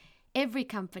Every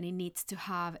company needs to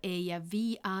have a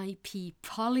VIP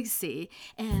policy,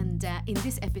 and in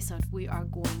this episode we are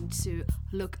going to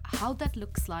look how that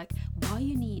looks like, why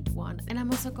you need one, and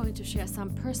I'm also going to share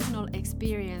some personal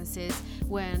experiences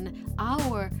when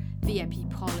our VIP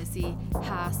policy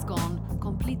has gone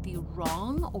completely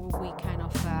wrong, or we kind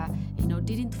of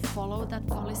didn't follow that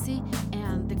policy,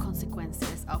 and the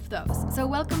consequences of those. So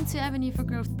welcome to Avenue for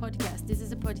Growth podcast. This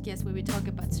is a podcast where we talk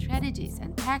about strategies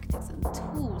and tactics and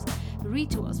tools,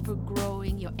 rituals for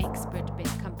growing your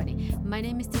expert-based company. My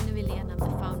name is Tina Willi and I'm the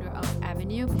founder of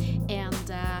Avenue, and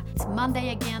it's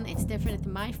Monday again. It's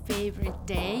definitely my favorite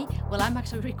day. Well, I'm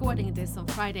actually recording this on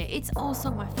Friday. It's also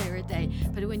my favorite day,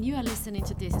 but when you are listening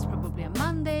to this, it's probably a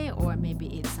Monday or maybe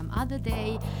it's some other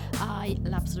day. I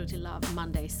absolutely love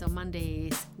Mondays. So Monday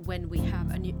is when we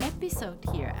have a new episode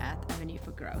here at Avenue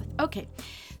for Growth. Okay,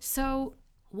 so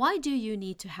why do you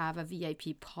need to have a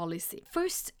VIP policy?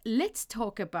 First, let's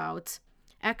talk about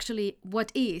actually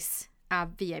what is a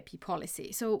VIP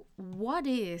policy. So what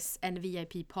is a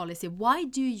VIP policy? Why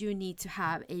do you need to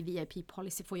have a VIP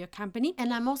policy for your company?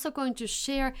 And I'm also going to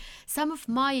share some of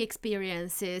my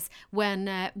experiences when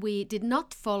we did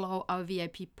not follow our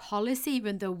VIP policy,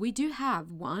 even though we do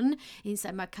have one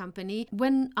inside my company,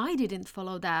 when I didn't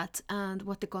follow that and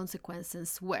what the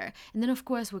consequences were. And then of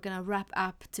course, we're going to wrap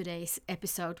up today's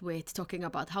episode with talking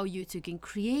about how you too can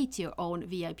create your own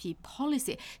VIP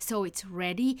policy so it's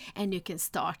ready and you can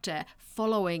start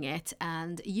following it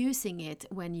and using it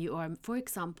when you are, for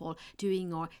example, doing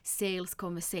your sales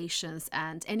conversations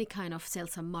and any kind of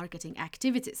sales and marketing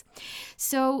activities.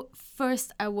 So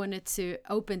first, I wanted to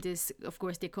open this, of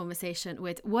course, the conversation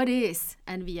with what is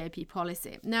a VIP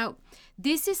policy. Now,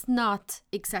 this is not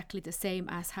exactly the same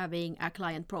as having a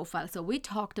client profile. So we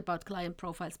talked about client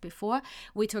profiles before.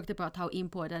 We talked about how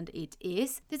important it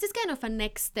is. This is kind of a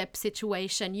next step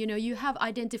situation. You know, you have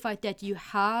identified that you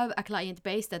have a client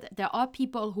base, that there are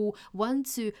people who want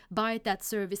to buy that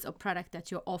service or product that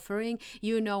you're offering.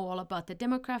 You know all about the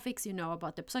demographics, you know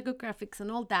about the psychographics and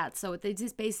all that. So this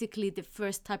is basically the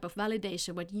first type of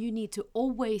validation what you need to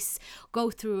always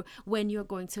go through when you're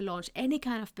going to launch any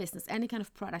kind of business, any kind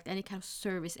of product, any kind of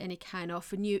service, any kind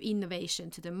of new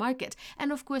innovation to the market.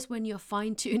 And of course, when you're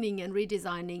fine-tuning and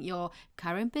redesigning your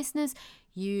current business,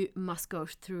 you must go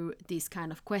through these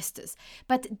kind of questions.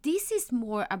 But this is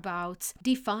more about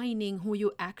defining who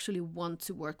you actually want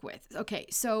to work with. Okay,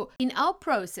 so in our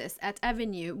process at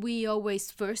Avenue, we always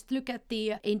first look at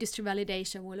the industry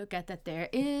validation. We look at that there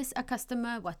is a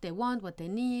customer, what they want, what they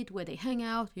need, where they hang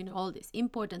out, all these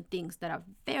important things that are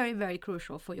very, very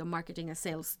crucial for your marketing and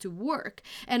sales to work.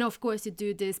 And of course, you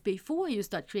do this before you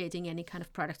start creating any kind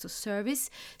of product or service,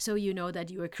 so you know that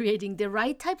you are creating the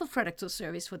right type of product or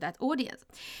service for that audience.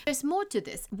 There's more to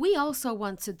this. We also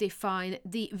want to define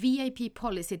the VIP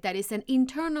policy, that is an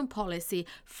internal policy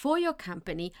for your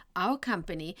company, our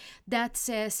company, that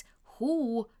says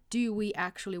who do we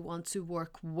actually want to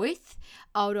work with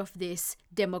out of this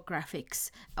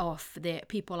demographics of the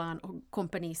people and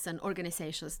companies and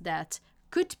organizations that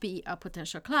could be our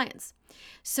potential clients.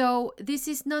 So this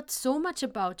is not so much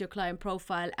about your client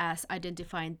profile as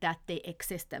identifying that they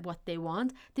exist and what they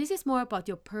want. This is more about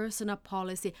your personal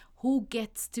policy, who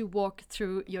gets to walk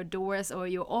through your doors or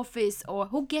your office, or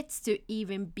who gets to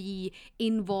even be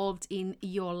involved in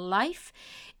your life,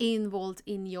 involved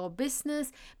in your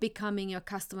business, becoming your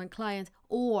customer and client,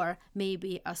 or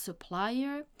maybe a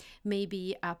supplier,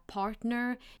 maybe a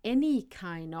partner, any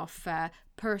kind of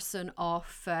person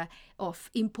of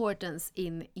importance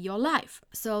in your life.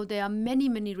 So there are many,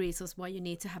 many reasons why you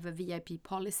need to have a VIP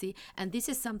policy. And this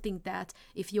is something that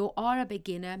if you are a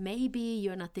beginner, maybe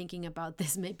you're not thinking about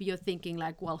this. Maybe you're thinking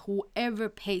like, well, whoever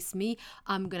pays me,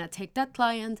 I'm going to take that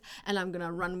client and I'm going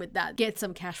to run with that, get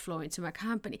some cash flow into my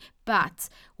company. But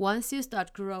once you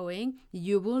start growing,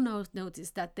 you will notice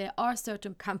that there are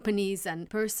certain companies and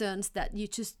persons that you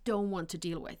just don't want to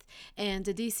deal with. And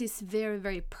this is very,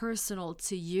 very personal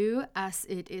to you, as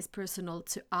it is personal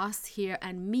to us here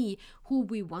and me, who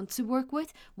we want to work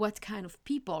with, what kind of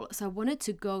people. So I wanted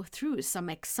to go through some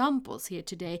examples here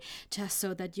today, just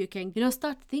so that you can,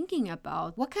 start thinking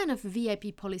about what kind of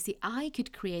VIP policy I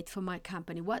could create for my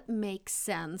company, what makes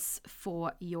sense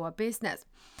for your business.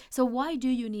 So why do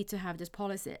you need to have this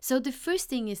policy? So the first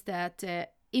thing is that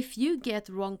if you get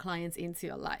wrong clients into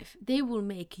your life, they will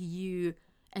make you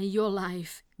and your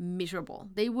life miserable.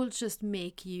 They will just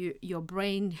make your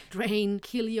brain drain,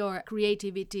 kill your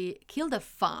creativity, kill the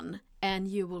fun, and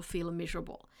you will feel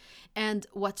miserable. And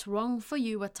what's wrong for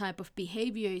you, what type of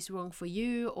behavior is wrong for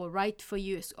you or right for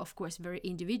you is of course very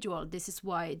individual. This is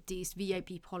why these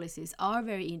VIP policies are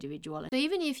very individual. So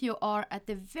even if you are at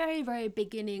the very, very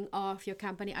beginning of your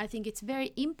company, I think it's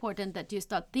very important that you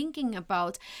start thinking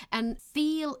about and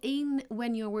feel in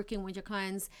when you're working with your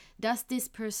clients, does this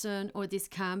person or this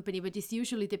company, but it's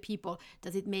usually the people,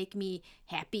 does it make me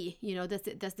happy?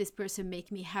 Does this person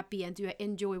make me happy? And do I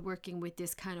enjoy working with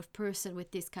this kind of person,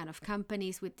 with this kind of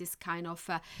companies, with this kind of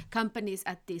companies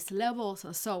at these levels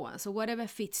and so on? So whatever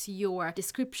fits your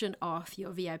description of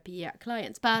your VIP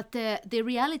clients. But the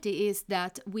reality is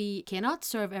that we cannot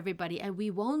serve everybody, and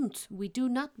we do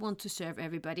not want to serve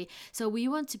everybody. So we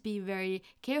want to be very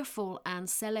careful and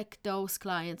select those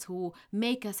clients who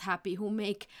make us happy, who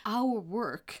make our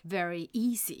work very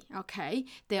easy. Okay,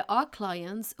 there are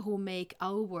clients who make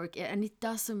our work, and it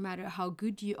doesn't matter how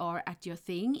good you are at your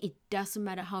thing, it doesn't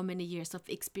matter how many years of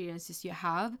experiences you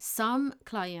have. Some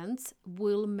clients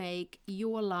will make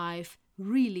your life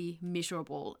really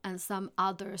miserable, and some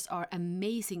others are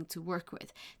amazing to work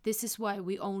with. This is why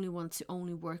we only want to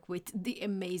work with the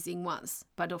amazing ones.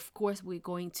 But of course we're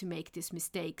going to make these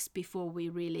mistakes before we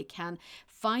really can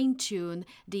fine-tune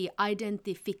the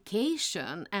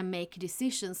identification and make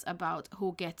decisions about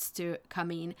who gets to come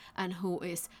in and who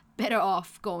is better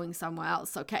off going somewhere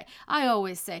else. Okay, I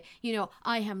always say,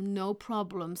 I have no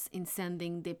problems in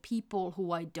sending the people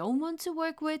who I don't want to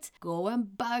work with, go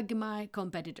and bug my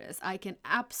competitors. I can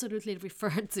absolutely refer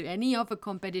to any of the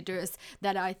competitors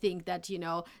that I think that,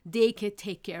 they can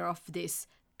take care of this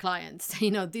clients.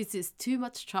 This is too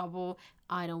much trouble.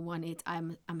 I don't want it.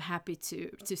 I'm happy to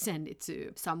send it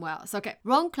to somewhere else. Okay.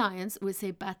 Wrong clients will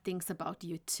say bad things about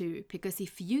you too, because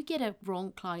if you get a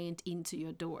wrong client into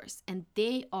your doors and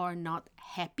they are not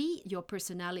happy, your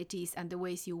personalities and the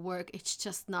ways you work, it's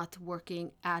just not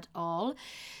working at all,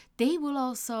 they will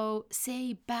also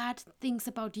say bad things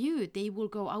about you. They will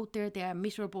go out there, they are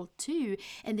miserable too,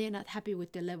 and they're not happy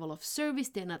with the level of service,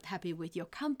 they're not happy with your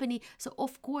company. So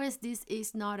of course this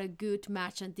is not a good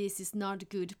match, and this is not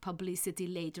good publicity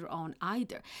later on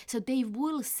either. So they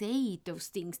will say those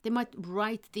things. They might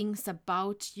write things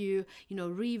about you,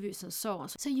 reviews and so on.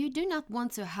 So you do not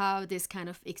want to have this kind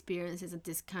of experiences and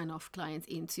this kind of clients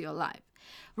into your life.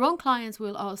 Wrong clients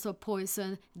will also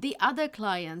poison the other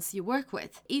clients you work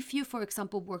with. If you, for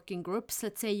example, work in groups,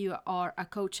 let's say you are a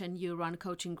coach and you run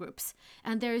coaching groups,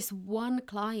 and there is one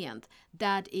client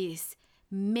that is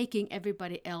making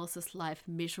everybody else's life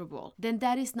miserable, then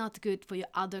that is not good for your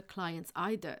other clients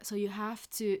either. So you have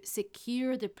to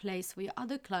secure the place for your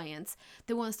other clients,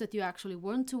 the ones that you actually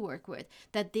want to work with,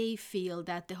 that they feel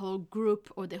that the whole group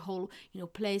or the whole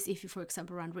place, if you for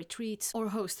example run retreats or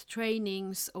host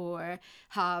trainings or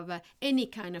have any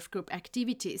kind of group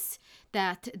activities,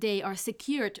 that they are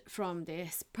secured from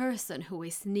this person who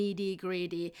is needy,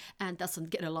 greedy, and doesn't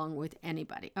get along with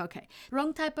anybody. Okay.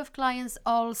 Wrong type of clients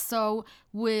also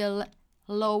will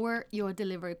lower your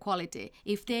delivery quality.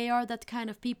 If they are that kind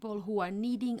of people who are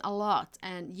needing a lot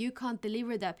and you can't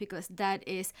deliver that because that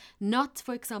is not,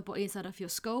 for example, inside of your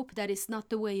scope, that is not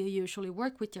the way you usually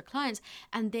work with your clients,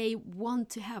 and they want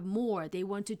to have more, they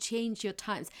want to change your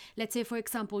times. Let's say, for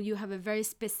example, you have a very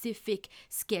specific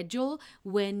schedule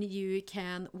when you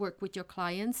can work with your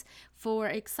clients. For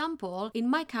example, in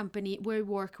my company, we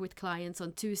work with clients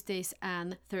on Tuesdays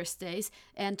and Thursdays,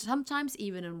 and sometimes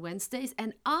even on Wednesdays,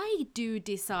 and I do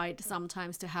decide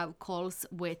sometimes to have calls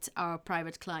with our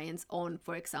private clients on,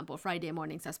 for example, Friday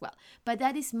mornings as well. But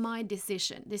that is my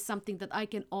decision. This is something that I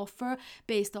can offer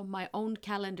based on my own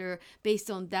calendar,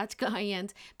 based on that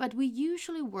client. But we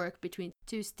usually work between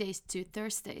Tuesdays to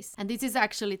Thursdays. And this is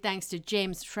actually thanks to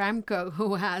James Framco,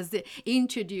 who has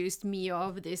introduced me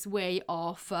of this way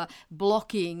of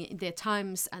blocking the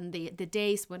times and the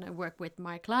days when I work with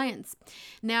my clients.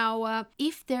 Now,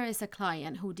 if there is a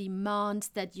client who demands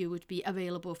that you would be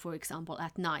available, for example,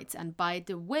 at night, and by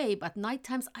the way, at night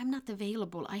times I'm not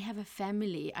available. I have a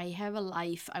family, I have a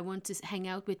life, I want to hang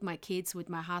out with my kids, with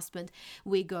my husband.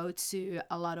 We go to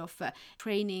a lot of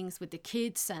trainings with the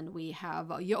kids, and we have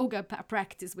a yoga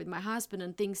practice with my husband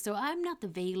and things. So I'm not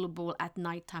available at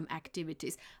nighttime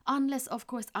activities unless, of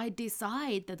course, I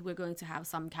decide that we're going to have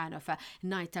some kind of a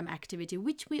nighttime activity,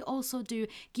 which we also do,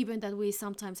 given that we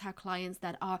sometimes have clients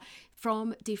that are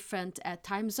from different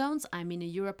time zones. I'm in a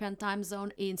European time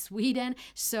zone in Sweden,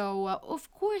 so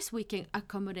of course we can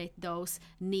accommodate those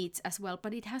needs as well,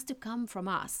 but it has to come from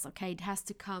us. Okay, it has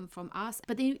to come from us.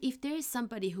 But if there is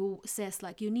somebody who says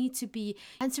like, you need to be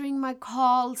answering my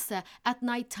calls at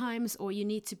night times, or you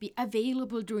need to be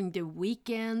available during the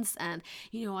weekends, and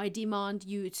I demand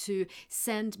you to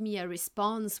send me a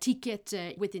response ticket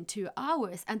within 2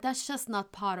 hours. And that's just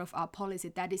not part of our policy.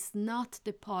 That is not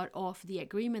the part of the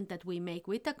agreement that we make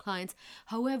with the clients.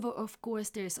 However, of course,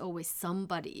 there's always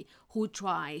somebody who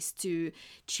tries to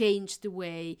change the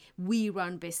way we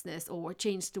run business or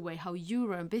change the way how you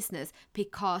run business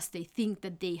because they think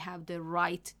that they have the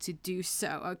right to do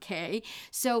so, okay?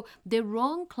 So the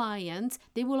wrong client,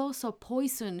 they will also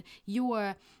poison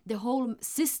the whole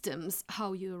systems,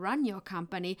 how you run your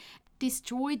company,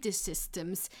 destroy the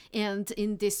systems, and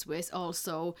in this way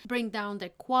also bring down the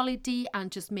quality and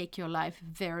just make your life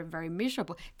very, very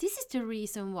miserable. This is the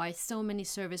reason why so many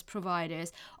service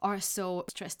providers are so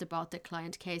stressed about the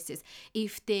client cases.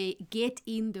 If they get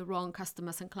in the wrong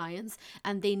customers and clients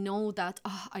and they know that,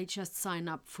 I just sign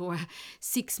up for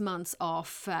 6 months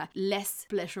of less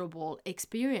pleasurable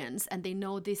experience, and they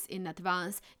know this in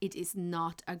advance, it is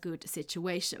not a good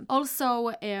situation.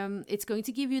 Also, it's going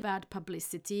to give you bad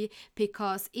publicity,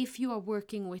 because if you are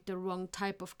working with the wrong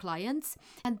type of clients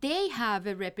and they have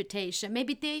a reputation,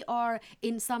 maybe they are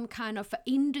in some kind of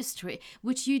industry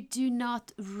which you do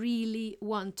not really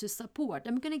want to support.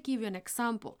 I'm going to give you an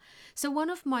example. So one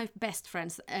of my best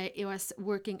friends was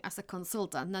working as a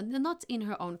consultant, not in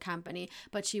her own company,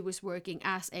 but she was working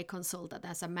as a consultant,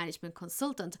 as a management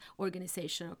consultant,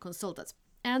 organizational consultant.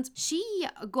 And she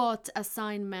got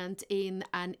assignment in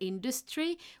an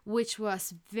industry which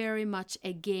was very much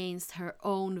against her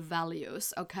own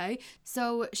values, okay?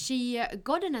 So she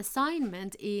got an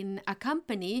assignment in a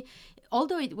company,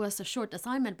 although it was a short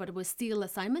assignment, but it was still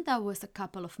assignment that was a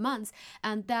couple of months,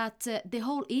 and that the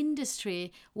whole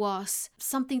industry was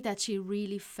something that she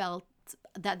really felt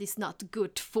that is not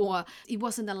good for, it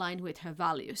wasn't aligned with her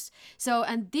values. So,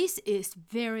 and this is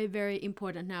very, very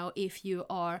important now if you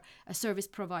are a service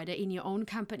provider in your own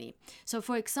company. So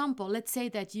for example, let's say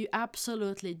that you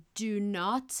absolutely do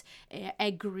not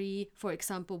agree, for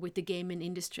example, with the gaming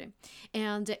industry,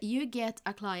 and you get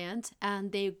a client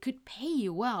and they could pay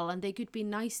you well and they could be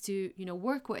nice to,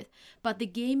 work with, but the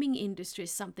gaming industry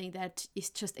is something that is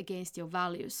just against your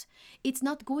values. It's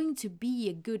not going to be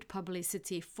a good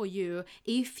publicity for you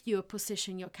if you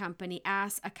position your company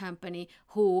as a company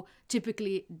who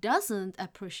typically doesn't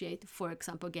appreciate, for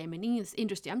example, gaming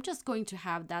industry. I'm just going to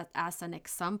have that as an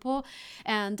example.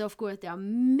 And of course, there are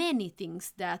many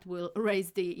things that will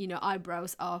raise the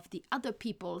eyebrows of the other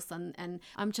people's. And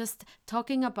I'm just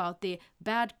talking about the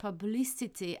bad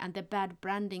publicity and the bad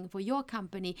branding for your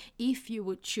company if you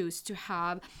would choose to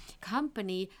have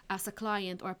company as a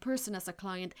client or a person as a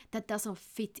client that doesn't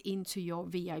fit into your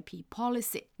VIP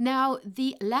policy. Now,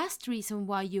 the last reason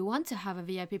why you want to have a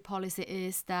VIP policy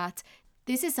is that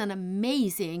this is an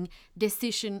amazing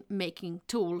decision-making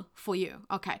tool for you.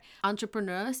 Okay,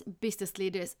 entrepreneurs, business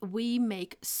leaders, we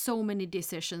make so many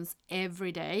decisions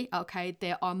every day. Okay,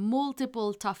 there are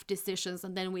multiple tough decisions,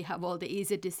 and then we have all the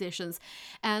easy decisions.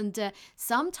 And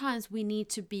sometimes we need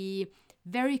to be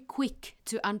very quick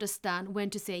to understand when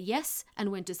to say yes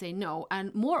and when to say no,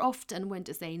 and more often when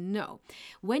to say no.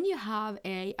 When you have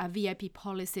a VIP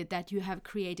policy that you have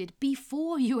created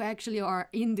before you actually are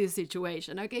in this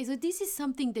situation, okay, so this is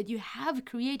something that you have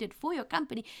created for your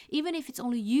company, even if it's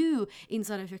only you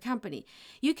inside of your company.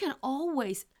 You can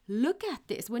always look at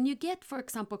this when you get, for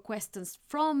example, questions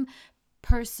from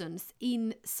persons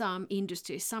in some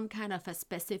industry, some kind of a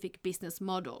specific business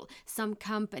model, some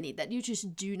company that you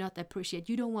just do not appreciate,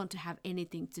 you don't want to have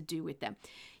anything to do with them.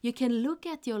 You can look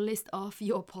at your list of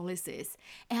your policies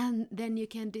and then you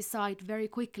can decide very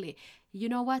quickly, you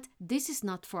know what, this is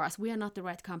not for us, we are not the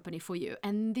right company for you.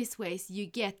 And this way you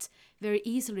get very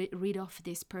easily rid of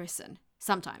this person.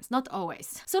 Sometimes, not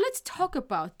always. So let's talk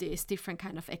about these different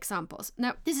kind of examples.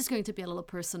 Now, this is going to be a little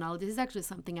personal. This is actually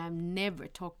something I've never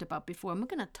talked about before. I'm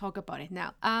going to talk about it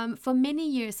now. For many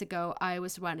years ago, I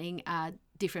was running a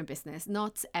different business,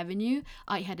 not Avenue.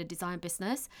 I had a design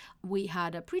business. We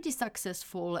had a pretty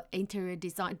successful interior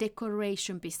design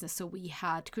decoration business. So we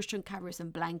had cushion covers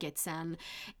and blankets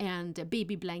and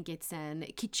baby blankets and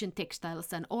kitchen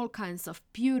textiles and all kinds of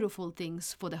beautiful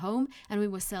things for the home. And we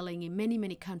were selling in many,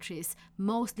 many countries,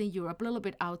 mostly in Europe, a little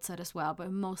bit outside as well,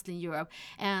 but mostly in Europe.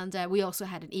 And we also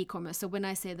had an e-commerce. So when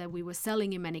I say that we were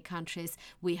selling in many countries,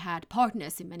 we had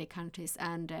partners in many countries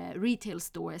and retail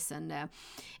stores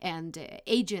and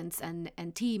agents and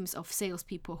teams of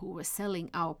salespeople who were selling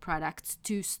our products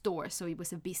to stores. So it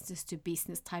was a business to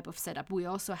business type of setup. We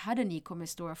also had an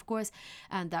e-commerce store, of course,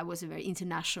 and that was very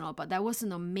international, but that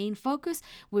wasn't our main focus.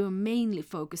 We were mainly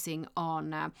focusing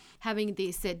on having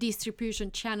these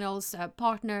distribution channels,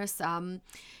 partners,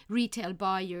 retail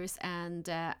buyers, and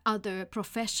other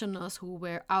professionals who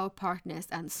were our partners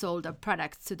and sold our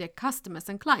products to their customers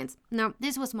and clients. Now,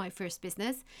 this was my first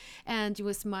business, and it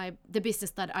was the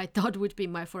business that I thought would be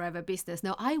my forever business.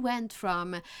 Now, I went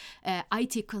from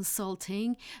IT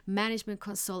consulting, management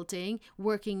consulting,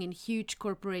 working in huge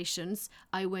corporations.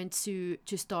 I went to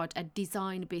start a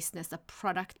design business, a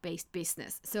product-based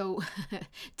business. So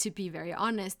to be very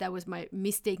honest, that was my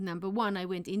mistake number one. I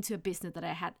went into a business that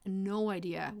I had no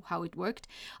idea how it worked.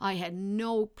 I had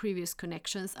no previous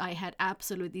connections. I had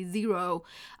absolutely zero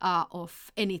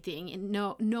of anything, and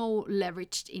no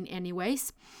leverage in any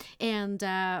ways. And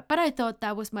but I thought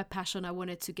that was my passion. I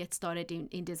wanted to get started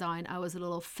in design. I was a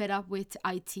little fed up with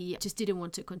IT. Just didn't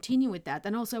want to continue with that.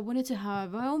 And also I wanted to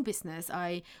have my own business.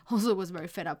 I also was very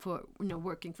fed up for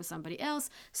working for somebody else.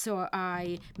 So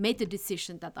I made the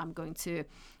decision that I'm going to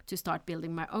start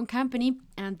building my own company,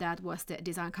 and that was the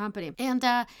design company. And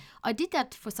I did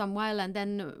that for some while, and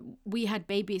then we had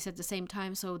babies at the same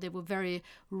time, so they were very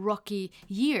rocky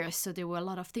years. So there were a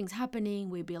lot of things happening.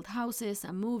 We built houses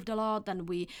and moved a lot, and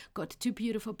we got 2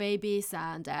 beautiful babies,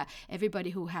 and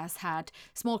everybody who has had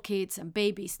small kids and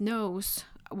babies knows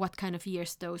what kind of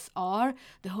years those are.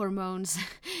 The hormones,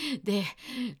 the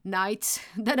nights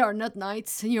that are not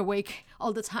nights, and you're awake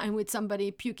all the time with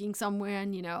somebody puking somewhere,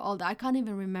 and all that. I can't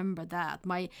even remember that.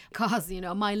 My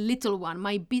little one,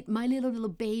 my little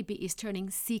baby is turning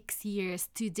 6 years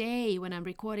today when I'm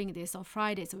recording this on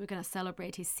Friday. So we're gonna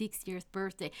celebrate his 6 years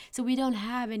birthday. So we don't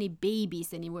have any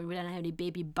babies anymore. We don't have any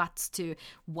baby butts to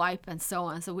wipe and so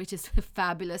on. So which is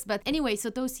fabulous. But anyway, so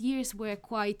those years were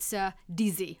quite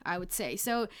dizzy, I would say.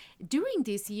 So during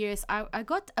these years, I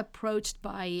got approached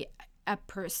by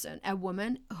a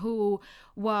woman who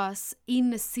was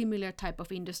in a similar type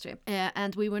of industry,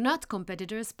 and we were not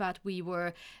competitors, but we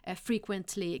were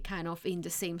frequently kind of in the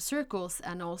same circles,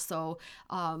 and also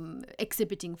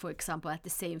exhibiting, for example, at the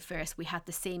same fairs. We had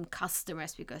the same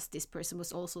customers because this person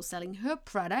was also selling her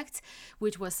product,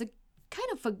 which was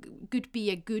could be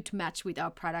a good match with our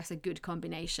products, a good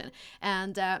combination.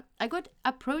 And I got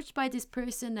approached by this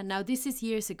person, and now this is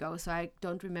years ago, so I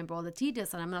don't remember all the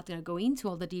details, and I'm not going to go into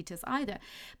all the details either.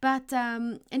 But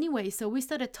anyway, so we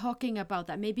started talking about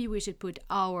that. Maybe we should put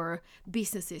our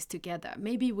businesses together.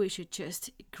 Maybe we should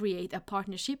just create a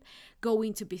partnership, go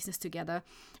into business together.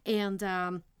 And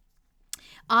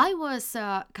I was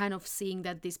kind of seeing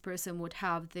that this person would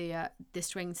have the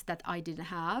strengths that I didn't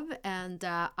have, and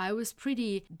I was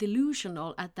pretty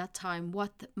delusional at that time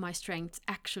what my strengths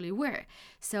actually were.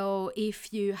 So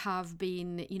if you have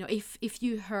been, if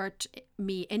you heard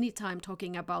me anytime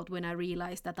talking about when I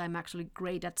realized that I'm actually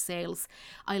great at sales,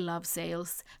 I love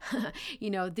sales,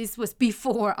 this was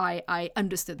before I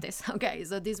understood this. Okay,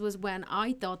 so this was when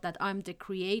I thought that I'm the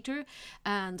creator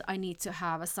and I need to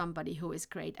have somebody who is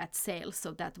great at sales.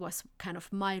 So that was kind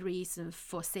of my reason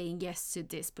for saying yes to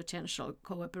this potential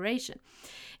cooperation.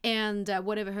 And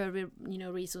whatever her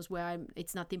reasons were,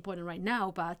 it's not important right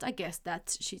now, but I guess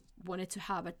that she wanted to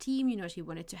have a team, she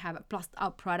wanted to have plus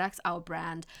our products, our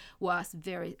brand was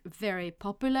very, very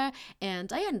popular,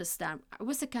 and I understand it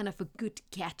was a kind of a good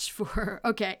catch for her.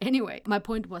 Okay, anyway, my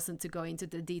point wasn't to go into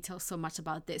the details so much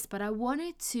about this, but I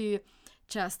wanted to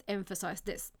just emphasize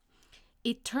this.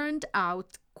 It turned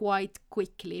out quite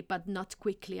quickly, but not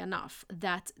quickly enough,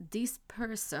 that this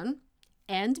person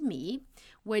and me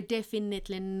were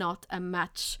definitely not a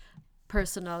match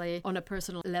personally, on a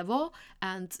personal level,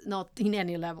 and not in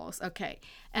any levels. Okay.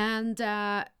 And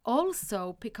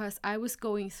also because I was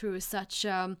going through such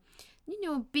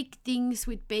big things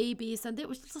with babies, and there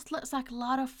was just like a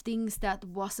lot of things that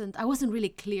I wasn't really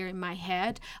clear in my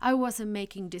head. I wasn't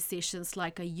making decisions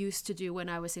like I used to do when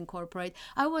I was in corporate.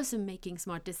 I wasn't making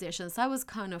smart decisions. I was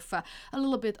kind of a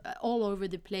little bit all over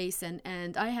the place,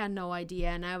 and I had no idea,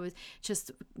 and I was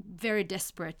just very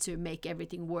desperate to make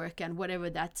everything work, and whatever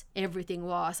that everything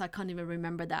was, I can't even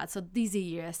remember that. So these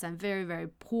years I'm very, very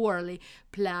poorly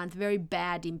planned, very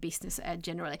bad in business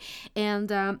generally. And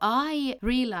I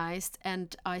realized,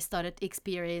 and I started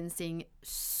experiencing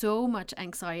so much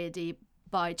anxiety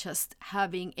by just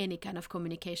having any kind of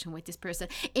communication with this person.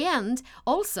 And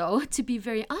also, to be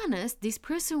very honest, this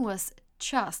person was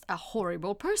just a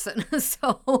horrible person.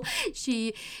 So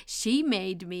she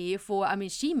made me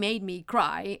she made me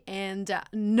cry, and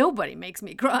nobody makes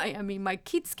me cry. I mean, my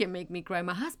kids can make me cry,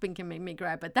 my husband can make me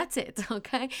cry, but that's it.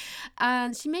 Okay.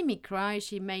 And she made me cry.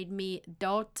 She made me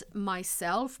doubt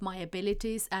myself, my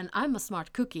abilities, and I'm a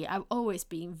smart cookie. I've always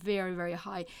been very, very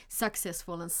high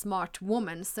successful and smart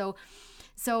woman. So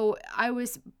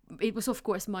it was of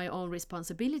course my own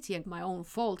responsibility and my own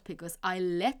fault, because I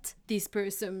let this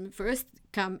person first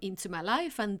come into my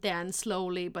life and then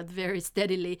slowly but very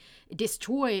steadily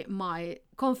destroy my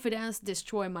confidence,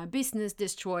 destroy my business,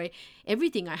 destroy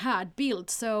everything I had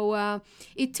built. So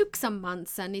it took some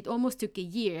months, and it almost took a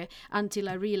year until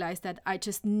I realized that I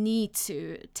just need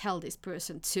to tell this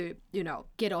person to,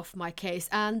 get off my case.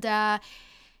 And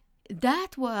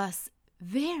that was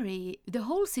the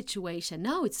whole situation,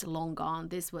 now it's long gone.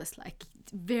 This was like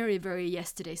very, very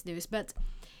yesterday's news, but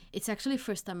it's actually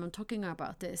first time I'm talking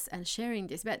about this and sharing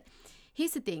this. But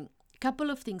here's the thing.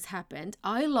 Couple of things happened.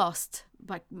 I lost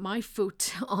my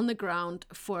foot on the ground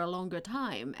for a longer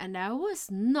time, and that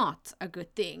was not a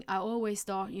good thing. I always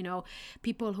thought,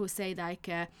 people who say like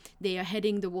they are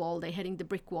heading the wall, they're heading the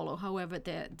brick wall, or however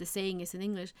the saying is in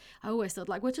English, I always thought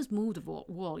like, well, just move the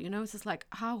wall, it's just like,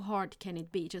 how hard can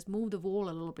it be? Just move the wall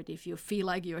a little bit if you feel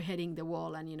like you're heading the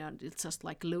wall, and it's just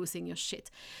like losing your shit.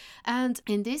 And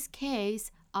in this case,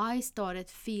 I started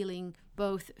feeling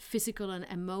both physical and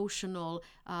emotional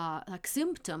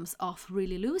symptoms of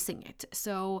really losing it.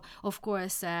 So of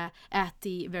course at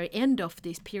the very end of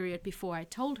this period, before I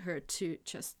told her to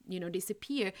just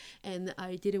disappear, and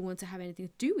I didn't want to have anything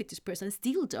to do with this person, I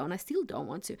still don't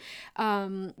want to,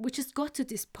 we just got to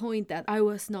this point that I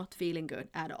was not feeling good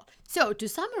at all. So to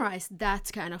summarize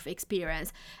that kind of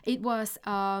experience, it was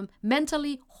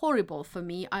mentally horrible for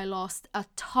me. I lost a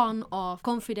ton of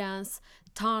confidence,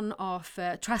 ton of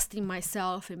trusting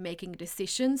myself in making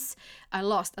decisions. I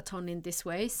lost a ton in these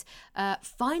ways.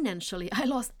 Financially, I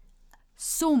lost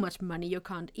so much money. You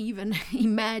can't even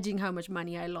imagine how much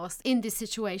money I lost in this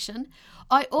situation.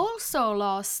 I also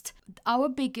lost our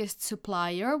biggest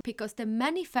supplier, because the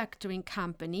manufacturing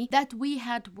company that we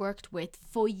had worked with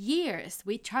for years,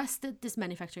 we trusted this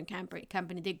manufacturing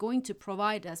company. They're going to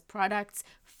provide us products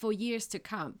for years to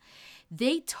come.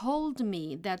 They told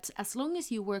me that as long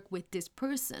as you work with this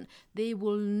person, they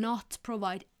will not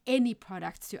provide any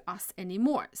products to us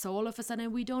anymore. So all of a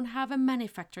sudden we don't have a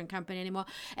manufacturing company anymore.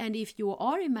 And if you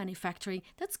are in manufacturing,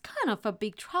 that's kind of a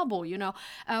big trouble,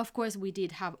 Of course, we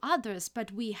did have others,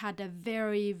 but we had a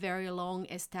very, very long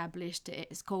established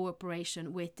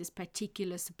cooperation with this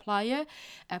particular supplier,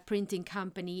 a printing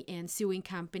company and sewing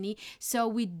company. So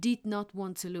we did not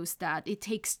want to lose that. It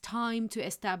takes time to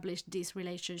establish these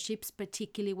relationships,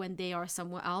 particularly when they are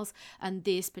somewhere else. And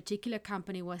this particular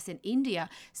company was in India.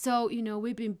 So,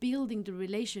 we've been building the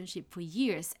relationship for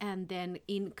years, and then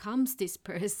in comes this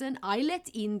person. I let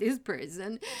in this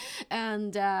person,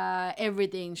 and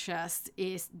everything just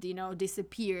is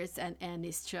disappears and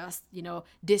is just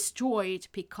destroyed,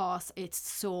 because it's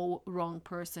so wrong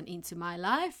person into my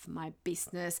life, my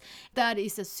business. That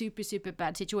is a super, super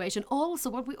bad situation. Also,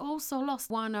 what we also lost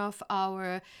one of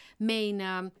our main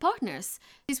partners.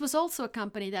 This was also a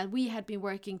company that we had been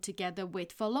working together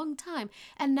with for a long time,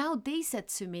 and now they said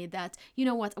to me that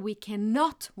we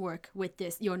cannot work with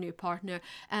your new partner,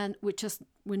 and we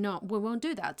won't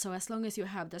do that. So as long as you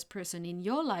have this person in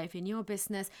your life, in your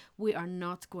business, we are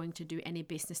not going to do any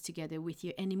business together with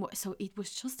you anymore. So it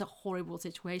was just a horrible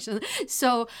situation.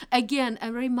 So again,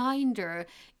 a reminder,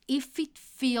 if it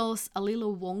feels a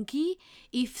little wonky,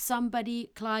 if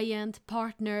somebody, client,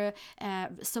 partner,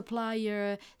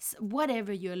 supplier,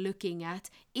 whatever you're looking at,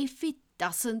 if it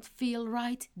doesn't feel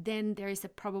right, then there is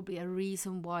probably a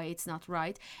reason why it's not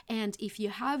right. And if you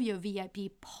have your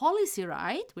VIP policy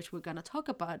right, which we're going to talk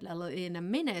about in a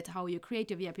minute, how you create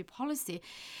your VIP policy,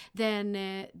 then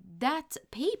that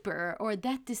paper or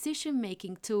that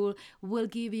decision-making tool will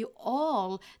give you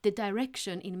all the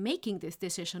direction in making this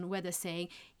decision, whether saying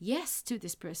yes to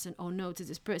this person or no to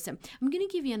this person. I'm going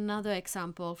to give you another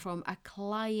example from a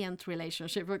client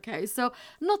relationship. Okay, so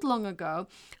not long ago,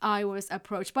 I was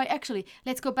approached by, actually,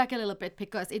 let's go back a little bit,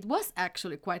 because it was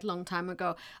actually quite a long time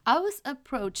ago. I was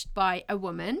approached by a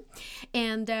woman,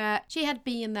 and she had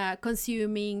been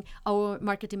consuming our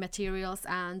marketing materials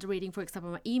and reading, for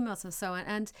example, my emails and so on.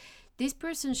 And this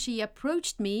person, she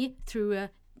approached me through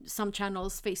some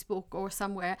channels, Facebook or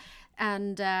somewhere,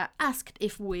 and asked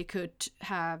if we could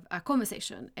have a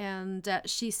conversation. And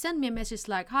she sent me a message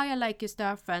like, "Hi, I like your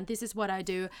stuff and this is what I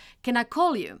do. Can I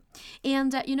call you?"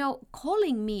 And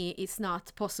calling me is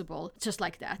not possible just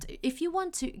like that. If you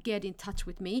want to get in touch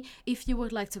with me, if you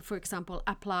would like to, for example,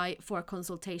 apply for a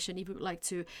consultation, if you would like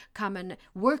to come and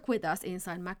work with us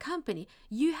inside my company,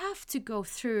 you have to go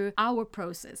through our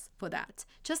process for that.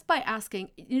 Just by asking,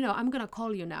 I'm going to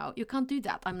call you now. You can't do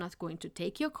that. I'm not going to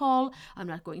take your call. I'm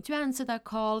not going to answer that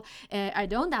call. I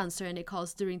don't answer any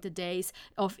calls during the days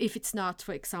of, if it's not,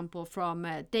 for example, from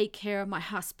daycare, my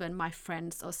husband, my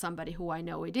friends, or somebody who I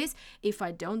know it is. If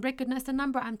I don't recognize the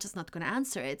number, I'm just not going to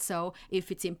answer it. So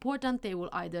if it's important, they will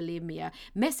either leave me a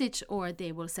message or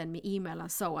they will send me email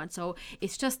and so on. So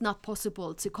it's just not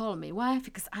possible to call me. Why?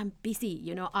 Because I'm busy.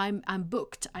 I'm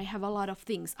booked. I have a lot of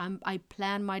things. I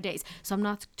plan my days. So I'm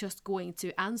not just going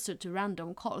to answer to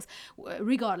random calls,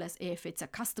 regardless if it's a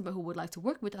customer who would like to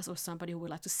work with us or somebody who would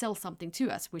like to sell something to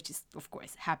us, which is, of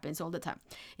course, happens all the time.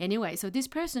 Anyway, so this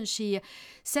person, she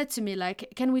said to me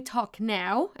like, "Can we talk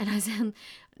now?" And I said,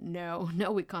 No,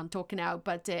 we can't talk now.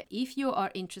 But if you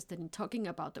are interested in talking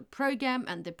about the program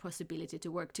and the possibility to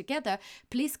work together,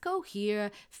 please go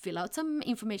here, fill out some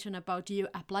information about you,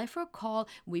 apply for a call.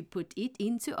 We put it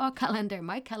into our calendar,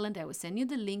 my calendar. I will send you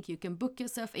the link. You can book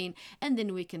yourself in, and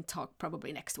then we can talk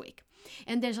probably next week.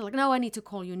 And then she's like, "No, I need to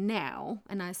call you now."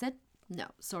 And I said, "No,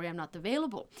 sorry, I'm not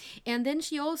available." And then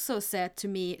she also said to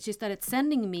me, she started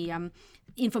sending me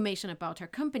information about her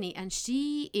company, and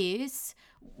she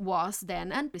was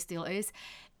then and still is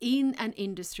in an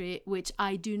industry which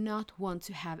I do not want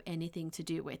to have anything to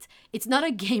do with. It's not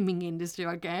a gaming industry,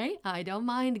 okay? I don't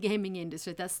mind gaming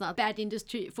industry. That's not bad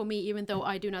industry for me, even though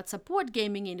I do not support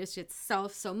gaming industry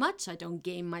itself so much. I don't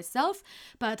game myself,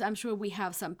 but I'm sure we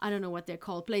have some, I don't know what they're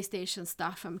called, PlayStation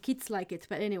stuff. Kids like it,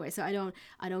 but anyway, so I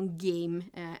don't game,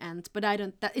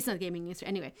 it's not gaming industry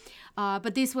anyway.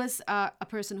 But this was a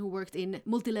person who worked in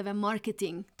multi-level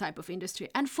marketing type of industry,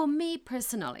 and for me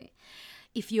personally,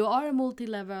 if you are a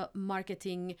multi-level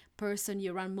marketing person,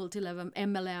 you run multi-level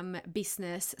MLM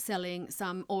business, selling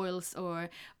some oils or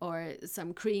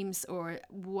some creams or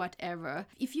whatever,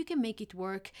 if you can make it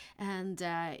work and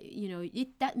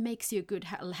that makes you a good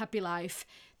happy life,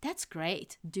 that's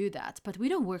great. Do that. But we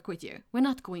don't work with you. We're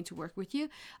not going to work with you.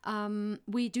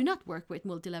 We do not work with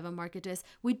multi-level marketers.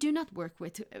 We do not work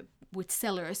with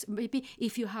sellers. Maybe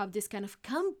if you have this kind of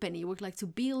company, would like to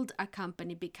build a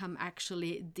company, become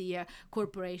actually the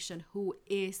corporation who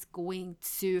is going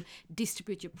to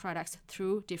distribute your products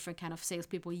through different kind of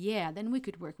salespeople, then we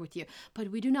could work with you. But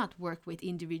we do not work with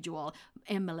individual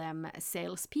MLM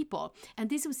salespeople. And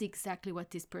this was exactly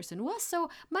what this person was. So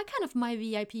my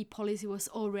VIP policy was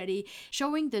already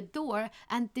showing the door,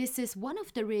 and this is one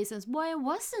of the reasons why I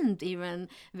wasn't even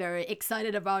very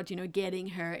excited about getting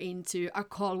her into a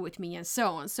call with me and so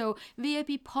on. So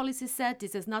VIP policy said,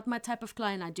 this is not my type of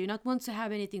client. I do not want to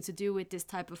have anything to do with this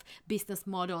type of business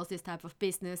models, this type of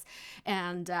business,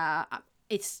 and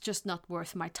it's just not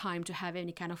worth my time to have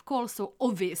any kind of call. So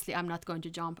obviously I'm not going to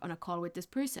jump on a call with this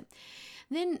person.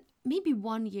 Then maybe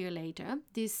 1 year later,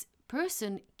 this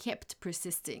person kept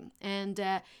persisting, and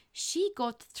she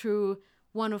got through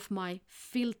one of my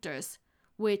filters,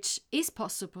 which is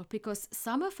possible because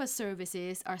some of our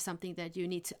services are something that you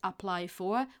need to apply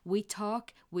for. We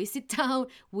talk, we sit down,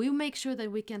 we make sure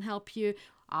that we can help you.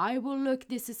 I will look,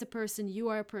 this is a person, you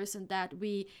are a person that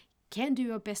we can do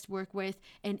your best work with,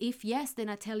 and if yes, then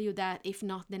I tell you that. If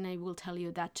not, then I will tell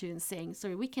you that too, and saying,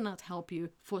 sorry, we cannot help you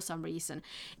for some reason.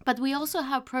 But we also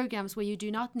have programs where you do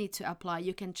not need to apply.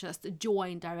 You can just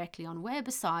join directly on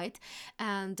website,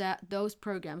 and those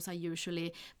programs are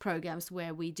usually programs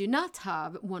where we do not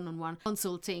have one-on-one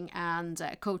consulting and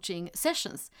coaching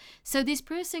sessions. So this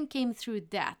person came through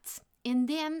that. And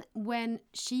then when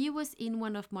she was in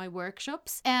one of my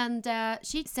workshops, and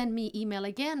she sent me email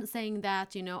again saying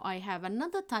that, I have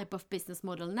another type of business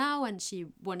model now, and she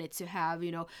wanted to have,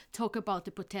 talk about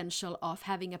the potential of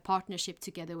having a partnership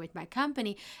together with my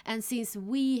company. And since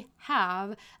we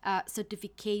have a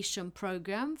certification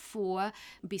program for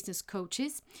business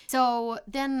coaches, so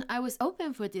then I was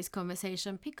open for this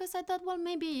conversation because I thought, well,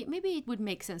 maybe it would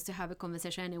make sense to have a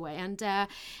conversation anyway. And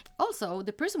also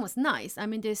the person was nice. I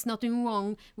mean, there's nothing nothing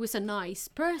wrong with a nice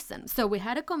person. So we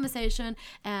had a conversation,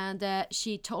 and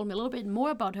she told me a little bit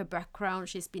more about her background.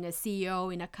 She's been a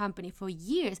CEO in a company for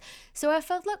years. So I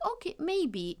felt like, okay,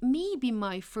 maybe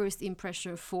my first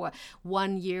impression for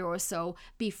 1 year or so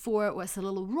before was a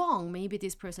little wrong. Maybe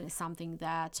this person is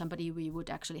somebody we would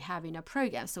actually have in a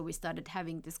program. So we started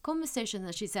having this conversation,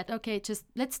 and she said, okay, just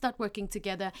let's start working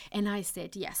together. And I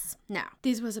said yes. Now,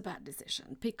 this was a bad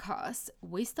decision because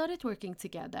we started working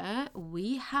together.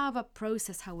 We have a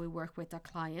process how we work with our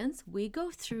clients. We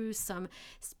go through some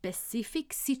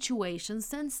specific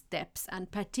situations and steps,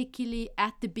 and particularly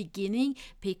at the beginning,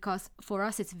 because for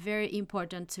us it's very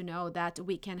important to know that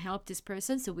we can help this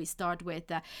person. So we start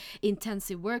with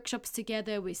intensive workshops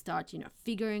together. We start,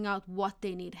 figuring out what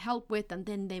they need help with, and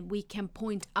then we can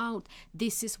point out,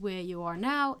 this is where you are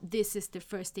now. This is the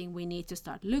first thing we need to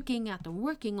start looking at and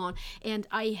working on. And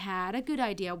I had a good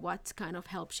idea what kind of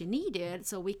help she needed.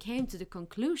 So we came to the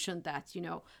conclusion that,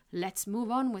 let's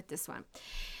move on with this one.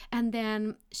 And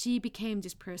then she became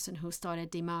this person who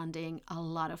started demanding a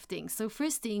lot of things. So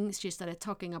first thing she started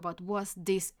talking about was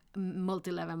this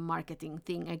multi-level marketing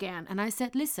thing again. And I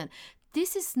said, listen,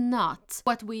 this is not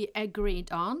what we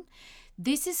agreed on.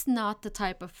 This is not the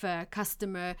type of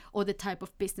customer or the type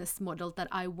of business model that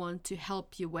I want to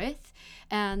help you with.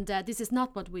 And this is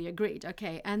not what we agreed.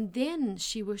 Okay. And then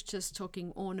she was just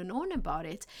talking on and on about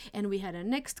it. And we had a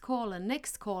next call.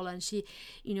 And she,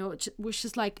 was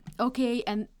just like, okay,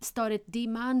 and started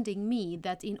demanding me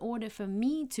that in order for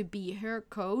me to be her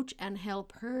coach and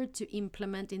help her to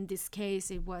implement, in this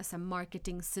case, it was a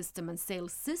marketing system and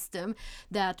sales system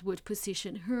that would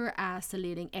position her as a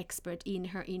leading expert in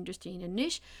her industry, in a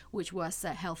niche, which was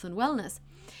health and wellness.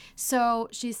 So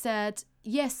she said,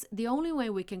 yes, the only way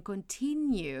we can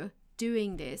continue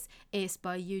doing this is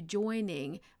by you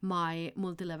joining my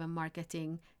multi-level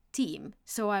marketing team.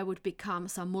 So I would become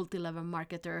some multi-level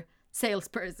marketer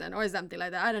salesperson or something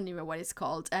like that. I don't even know what it's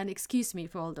called. And excuse me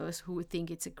for all those who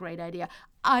think it's a great idea.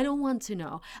 I don't want to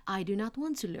know. I do not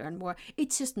want to learn more.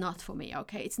 It's just not for me,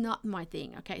 okay? It's not my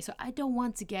thing, okay? So I don't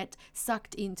want to get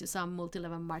sucked into some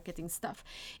multi-level marketing stuff.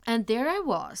 And there I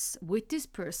was with this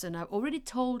person. I've already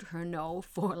told her no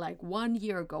for like 1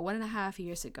 year ago, 1.5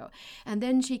 years ago. And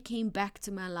then she came back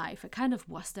to my life. I kind of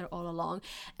was there all along.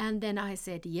 And then I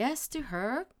said yes to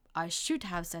her. I should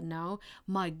have said no.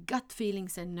 My gut feeling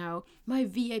said no. My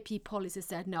VIP policy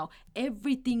said no.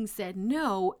 Everything said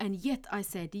no, and yet I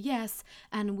said yes,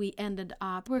 and we ended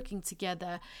up working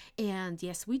together. And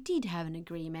yes, we did have an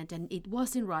agreement, and it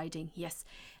was in writing, yes.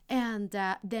 And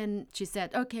then she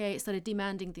said, okay, started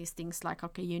demanding these things like,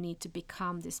 okay, you need to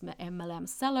become this MLM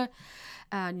seller,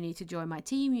 you need to join my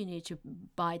team, you need to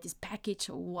buy this package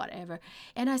or whatever.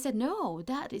 And I said, no,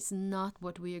 that is not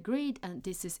what we agreed, and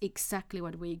this is exactly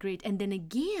what we agreed. And then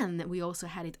again, we also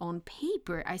had it on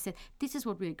paper. I said, this is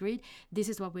what we agreed, this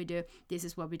is what we do, this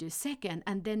is what we do second.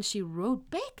 And then she wrote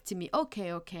back to me,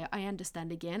 okay, I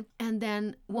understand again. And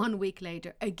then 1 week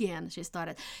later, again, she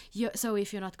started, so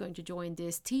if you're not going to join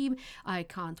this team, I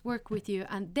can't work with you.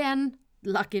 And then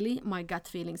luckily my gut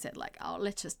feeling said like, oh,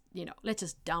 let's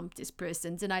just dump this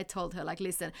person. And I told her like,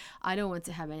 listen, I don't want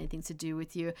to have anything to do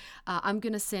with you. I'm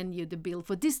gonna send you the bill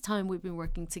for this time we've been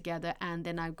working together, and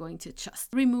then I'm going to just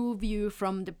remove you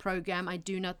from the program. I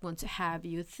do not want to have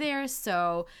you there,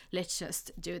 so let's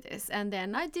just do this. And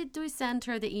then I did send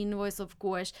her the invoice. Of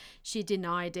course she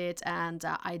denied it, and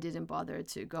I didn't bother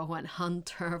to go and hunt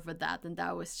her for that, and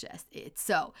that was just it.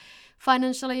 So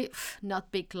financially,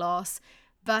 not big loss,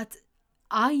 but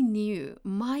I knew,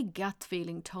 my gut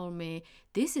feeling told me,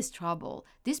 this is trouble.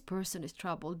 This person is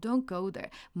trouble. Don't go there.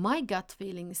 My gut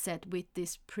feeling said with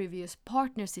this previous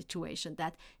partner situation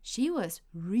that she was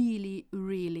really,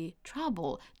 really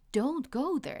trouble. Don't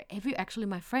go there. Actually,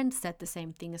 my friend said the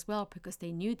same thing as well, because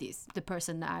they knew the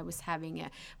person that I was having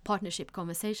partnership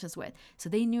conversations with. So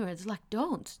they knew it. It's like,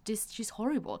 don't. She's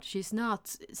horrible. She's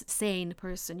not a sane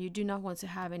person. You do not want to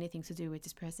have anything to do with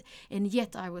this person. And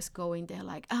yet I was going there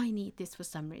like, I need this for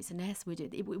some reason. Yes, we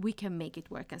did. We can make it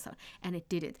work and so on. And it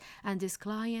did it. And this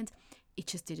client, it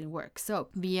just didn't work. So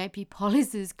VIP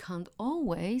policies can't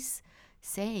always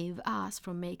save us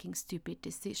from making stupid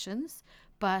decisions.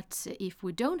 But if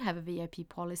we don't have a VIP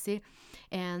policy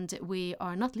and we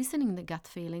are not listening to the gut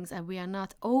feelings, and we are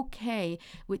not okay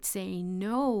with saying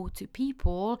no to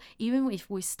people, even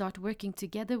if we start working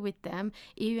together with them,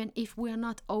 even if we are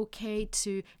not okay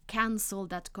to cancel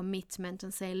that commitment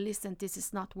and say, listen, this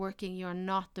is not working, you're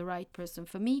not the right person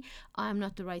for me, I'm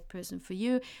not the right person for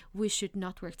you, we should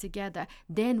not work together,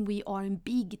 then we are in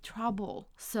big trouble.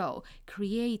 So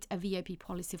create a VIP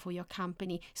policy for your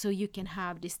company so you can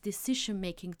have this decision-making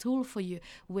making tool for you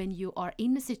when you are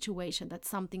in a situation that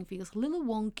something feels a little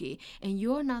wonky and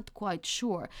you're not quite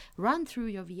sure. Run through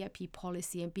your VIP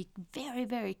policy and be very,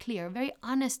 very clear, very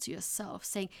honest to yourself,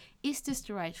 saying, is this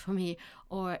the right for me,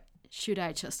 or should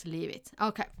I just leave it?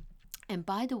 Okay. And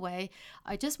by the way,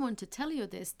 I just want to tell you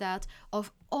this, that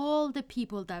of all the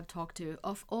people that I've talked to,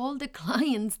 of all the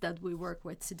clients that we work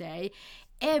with today,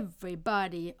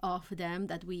 everybody of them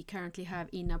that we currently have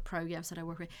in our programs that I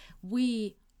work with,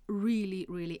 we really,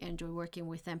 really enjoy working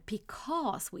with them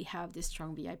because we have this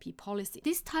strong VIP policy.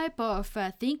 This type of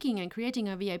thinking and creating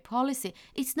a VIP policy,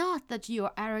 it's not that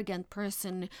you're an arrogant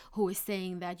person who is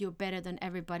saying that you're better than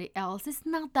everybody else. It's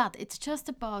not that. It's just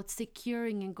about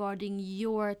securing and guarding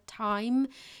your time,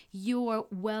 your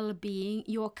well-being,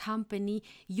 your company,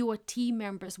 your team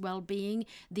members' well-being,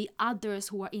 the others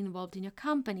who are involved in your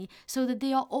company, so that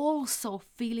they are also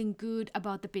feeling good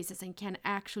about the business and can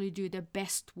actually do the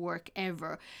best work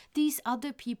ever. These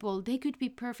other people, they could be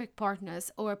perfect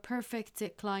partners or perfect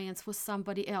clients for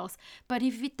somebody else. But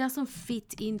if it doesn't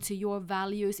fit into your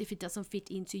values, if it doesn't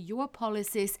fit into your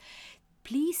policies,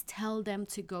 please tell them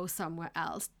to go somewhere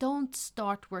else. Don't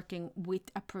start working with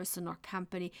a person or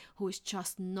company who is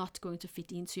just not going to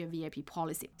fit into your VIP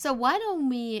policy. So why don't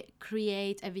we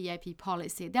create a VIP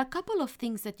policy? There are a couple of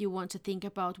things that you want to think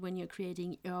about when you're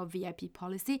creating your VIP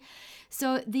policy.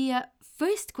 So the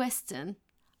first question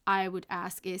I would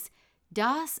ask is,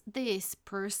 does this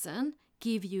person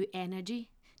give you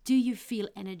energy? Do you feel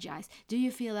energized? Do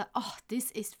you feel that, oh, this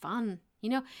is fun? You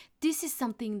know, this is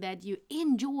something that you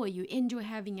enjoy. You enjoy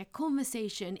having a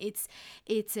conversation. It's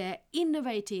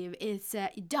innovative. It's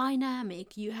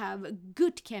dynamic. You have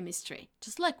good chemistry.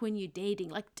 Just like when you're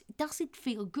dating, like, does it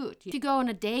feel good? If you go on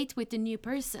a date with a new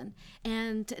person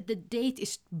and the date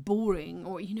is boring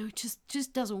or, you know,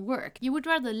 just doesn't work, you would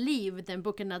rather leave than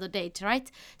book another date,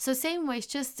 right? So same way,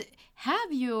 just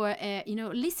have your,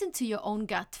 listen to your own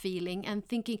gut feeling and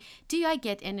thinking, do I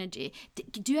get energy?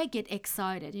 Do I get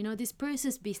excited? You know, this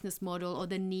person's business model or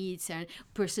the needs and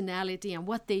personality and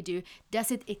what they do, does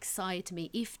it excite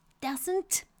me? If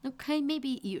doesn't, okay,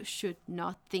 maybe you should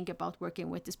not think about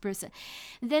working with this person.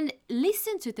 Then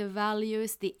listen to the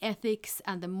values, the ethics,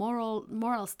 and the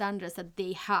moral standards that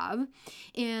they have.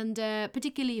 And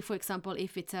particularly, for example,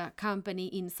 if it's a company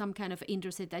in some kind of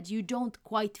industry that you don't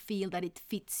quite feel that it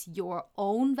fits your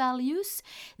own values,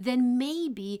 then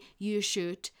maybe you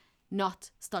should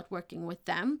not start working with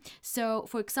them. So,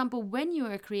 for example, when you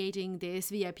are creating this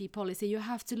VIP policy, you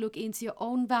have to look into your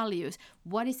own values.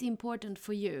 What is important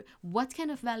for you? What kind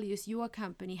of values your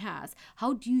company has?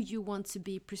 How do you want to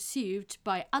be perceived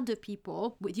by other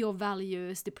people with your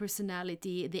values, the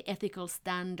personality, the ethical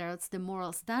standards, the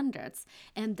moral standards?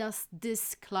 And does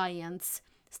this client's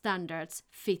standards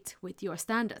fit with your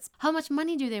standards? How much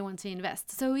money do they want to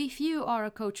invest? So if you are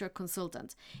a coach or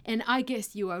consultant, and I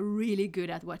guess you are really good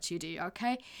at what you do,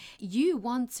 okay? You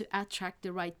want to attract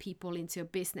the right people into your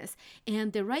business,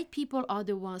 and the right people are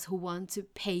the ones who want to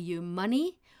pay you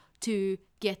money to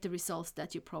get the results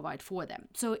that you provide for them.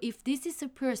 So if this is a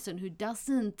person who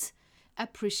doesn't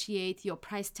appreciate your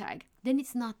price tag, then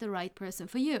it's not the right person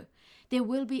for you. There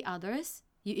will be others.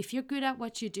 If you're good at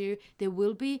what you do, there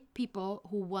will be people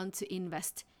who want to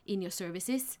invest in your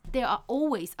services. There are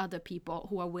always other people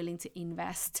who are willing to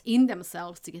invest in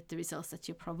themselves to get the results that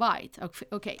you provide.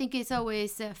 Okay. I think it's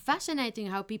always fascinating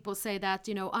how people say that,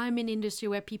 you know, I'm in an industry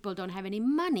where people don't have any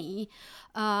money.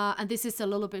 And this is a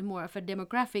little bit more of a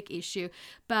demographic issue.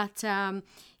 But,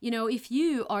 if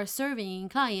you are serving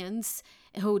clients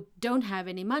who don't have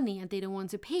any money and they don't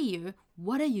want to pay you,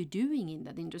 what are you doing in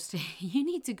that industry? You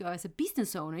need to go as a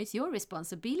business owner. It's your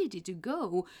responsibility to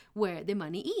go where the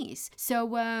money is. So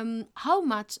how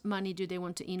much money do they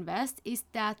want to invest? Is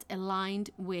that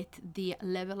aligned with the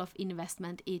level of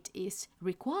investment it is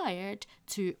required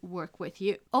to work with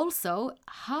you? Also,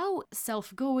 how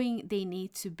self-going they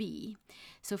need to be.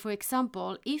 So for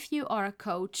example, if you are a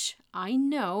coach, I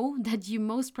know that you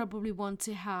most probably want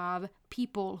to have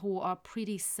people who are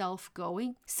pretty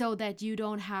self-going so that you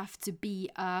don't have to be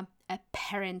a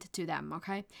parent to them,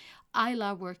 okay? I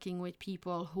love working with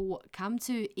people who come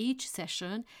to each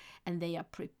session and they are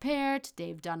prepared.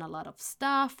 They've done a lot of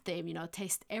stuff. They've,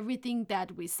 test everything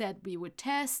that we said we would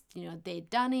test. They've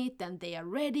done it and they are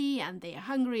ready and they are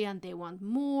hungry and they want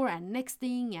more and next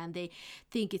thing and they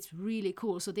think it's really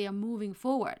cool. So they are moving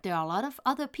forward. There are a lot of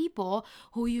other people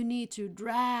who you need to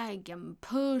drag and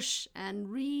push and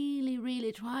really,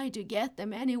 really try to get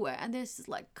them anywhere. And this is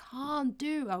like, can't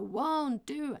do, I won't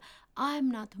do.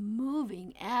 I'm not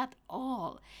moving at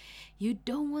all. You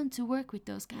don't want to work with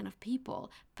those kind of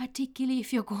people, particularly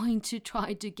if you're going to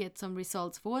try to get some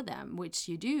results for them, which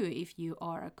you do if you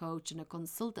are a coach and a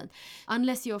consultant.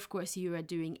 Unless you, of course, you are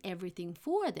doing everything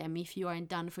for them. If you aren't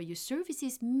done for your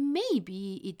services,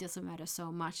 maybe it doesn't matter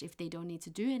so much if they don't need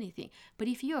to do anything. But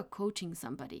if you're coaching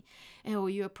somebody or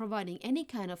you're providing any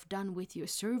kind of done with your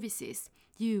services,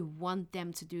 you want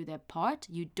them to do their part.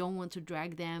 You don't want to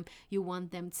drag them. You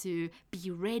want them to be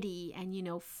ready and,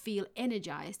 feel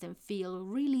energized and feel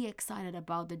really excited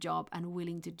about the job and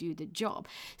willing to do the job.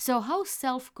 So how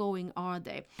self-going are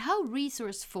they? How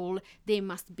resourceful they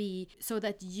must be so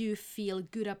that you feel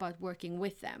good about working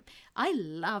with them. I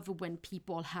love when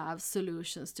people have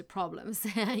solutions to problems.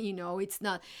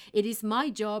 It is my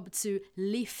job to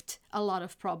lift a lot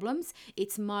of problems.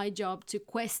 It's my job to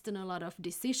question a lot of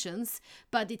decisions,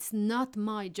 but it's not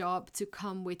my job to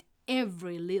come with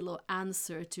every little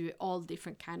answer to all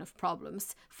different kind of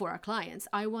problems for our clients.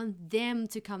 I want them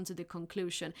to come to the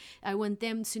conclusion. I want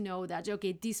them to know that,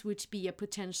 okay, this would be a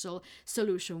potential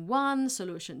solution 1,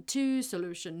 solution 2,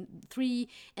 solution 3,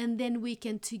 and then we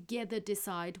can together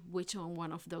decide which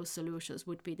one of those solutions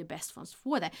would be the best ones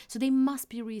for that. So they must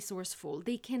be resourceful.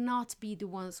 They cannot be the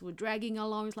ones who are dragging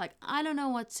along. It's like, I don't know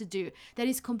what to do. That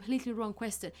is completely wrong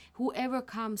question. Whoever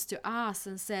comes to us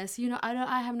and says,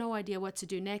 I have no idea what to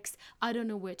do next, I don't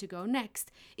know where to go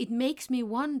next, it makes me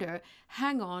wonder,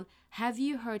 hang on, have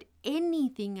you heard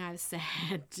anything I've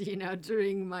said,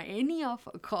 during any of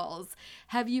our calls?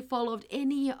 Have you followed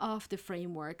any of the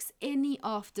frameworks, any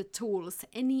of the tools,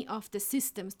 any of the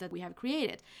systems that we have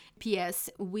created? P.S.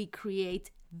 We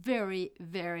create very,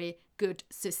 very good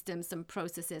systems and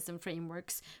processes and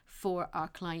frameworks for our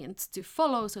clients to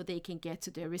follow so they can get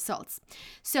to their results.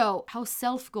 So how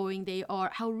self-going they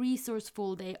are, how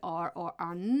resourceful they are or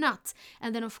are not.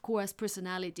 And then, of course,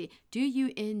 personality. Do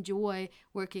you enjoy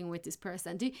working with this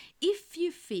person? If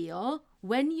you feel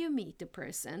when you meet the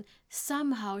person,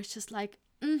 somehow it's just like,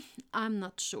 I'm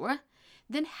not sure,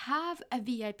 then have a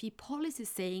VIP policy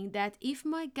saying that if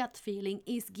my gut feeling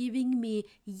is giving me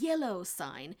yellow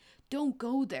sign, don't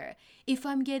go there. If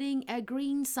I'm getting a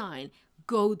green sign,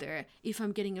 go there. If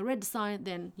I'm getting a red sign,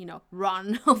 then,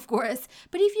 run, of course.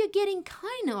 But if you're getting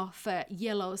kind of a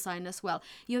yellow sign as well,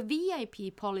 your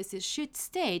VIP policy should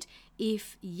state,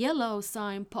 if yellow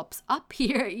sign pops up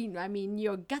here,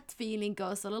 your gut feeling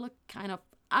goes a little kind of,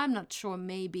 I'm not sure,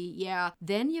 maybe, yeah.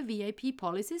 Then your VIP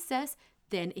policy says,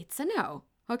 then it's a no.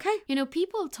 Okay?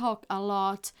 People talk a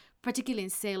lot, particularly in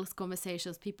sales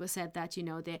conversations. People said that,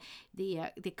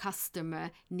 the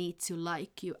customer needs to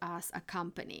like you as a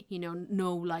company.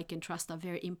 Know, like, and trust are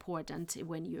very important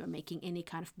when you are making any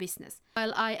kind of business.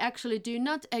 Well, I actually do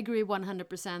not agree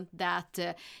 100% that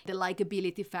the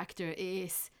likability factor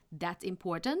is that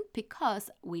important, because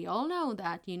we all know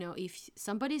that, if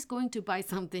somebody's going to buy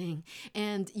something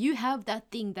and you have that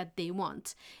thing that they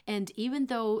want, and even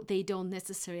though they don't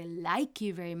necessarily like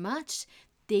you very much,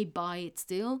 they buy it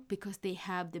still because they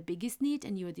have the biggest need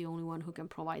and you're the only one who can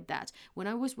provide that. When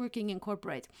I was working in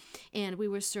corporate and we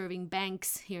were serving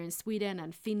banks here in Sweden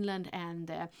and Finland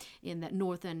and in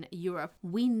Northern Europe,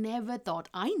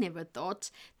 I never thought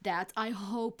that I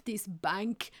hope these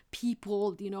bank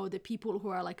people, the people who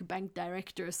are like bank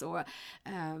directors or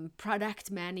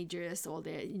product managers or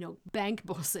the, bank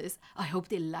bosses, I hope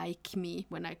they like me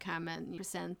when I come and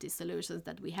present the solutions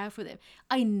that we have for them.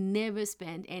 I never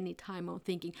spend any time on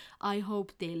thinking, I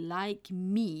hope they like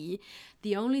me.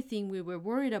 The only thing we were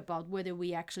worried about whether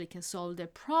we actually can solve their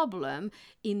problem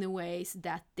in the ways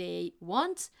that they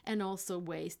want and also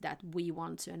ways that we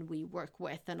want to and we work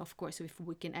with. And of course, if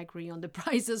we can agree on the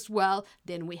price as well,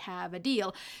 then we have a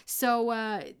deal. So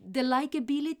the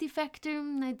likability factor,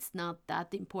 it's not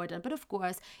that important. But of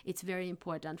course, it's very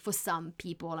important for some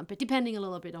people, and depending a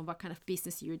little bit on what kind of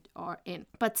business you are in.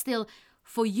 But still,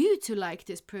 for you to like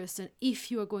this person if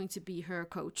you are going to be her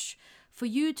coach, for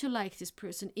you to like this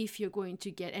person if you're going to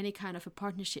get any kind of a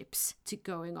partnerships to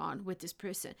going on with this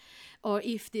person, or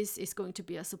if this is going to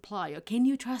be a supplier, can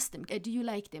you trust them? Do you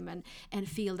like them and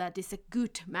feel that it's a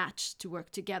good match to work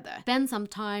together? Spend some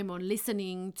time on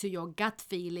listening to your gut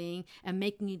feeling and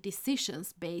making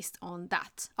decisions based on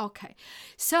that. Okay,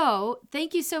 so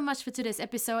thank you so much for today's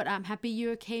episode. I'm happy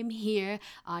you came here.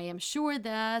 I am sure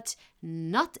that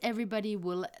not everybody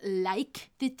will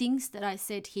like the things that I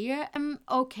said here. I'm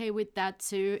okay with that. that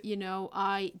too.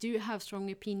 I do have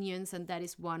strong opinions, and that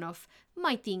is one of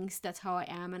my things. That's how I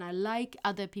am, and I like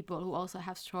other people who also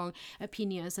have strong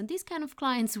opinions, and these kind of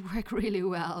clients work really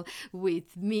well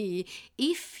with me.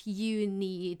 If you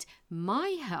need my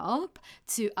help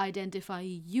to identify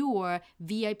your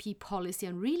VIP policy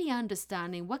and really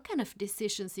understanding what kind of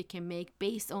decisions you can make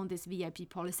based on this VIP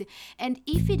policy, and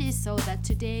if it is so that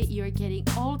today you're getting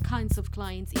all kinds of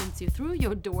clients through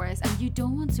your doors and you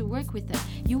don't want to work with them,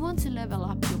 you want to level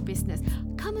up your business,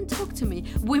 come and talk to me.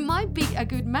 We might be a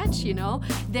good match.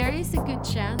 There is a good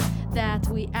chance that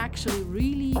we actually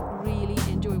really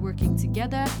enjoy working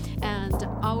together, and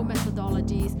our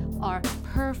methodologies are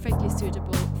perfectly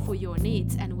suitable for your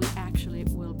needs, and we actually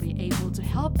will be able to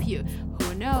help you.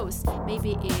 Who knows,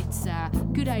 maybe it's a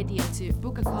good idea to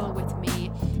book a call with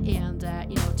me and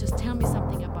just tell me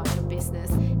something about your business,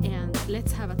 and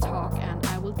let's have a talk, and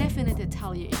I will definitely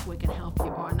tell you if we can help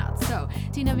you or not. So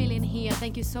Tina Willin here,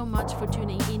 thank you so much for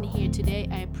tuning in here today.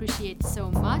 I appreciate it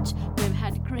so much. We've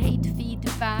had great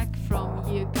feedback from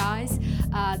you guys.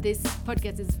 This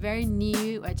podcast is very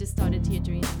new. I just started here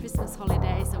during the Christmas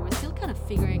holiday, so we're still kind of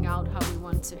figuring out how we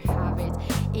want to have it.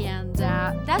 And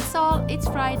that's all. It's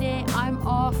Friday. I'm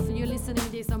off. You're listening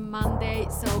to this on Monday,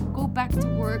 so go back to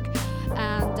work.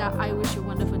 And I wish you a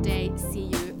wonderful day. See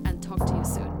you and talk to you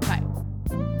soon.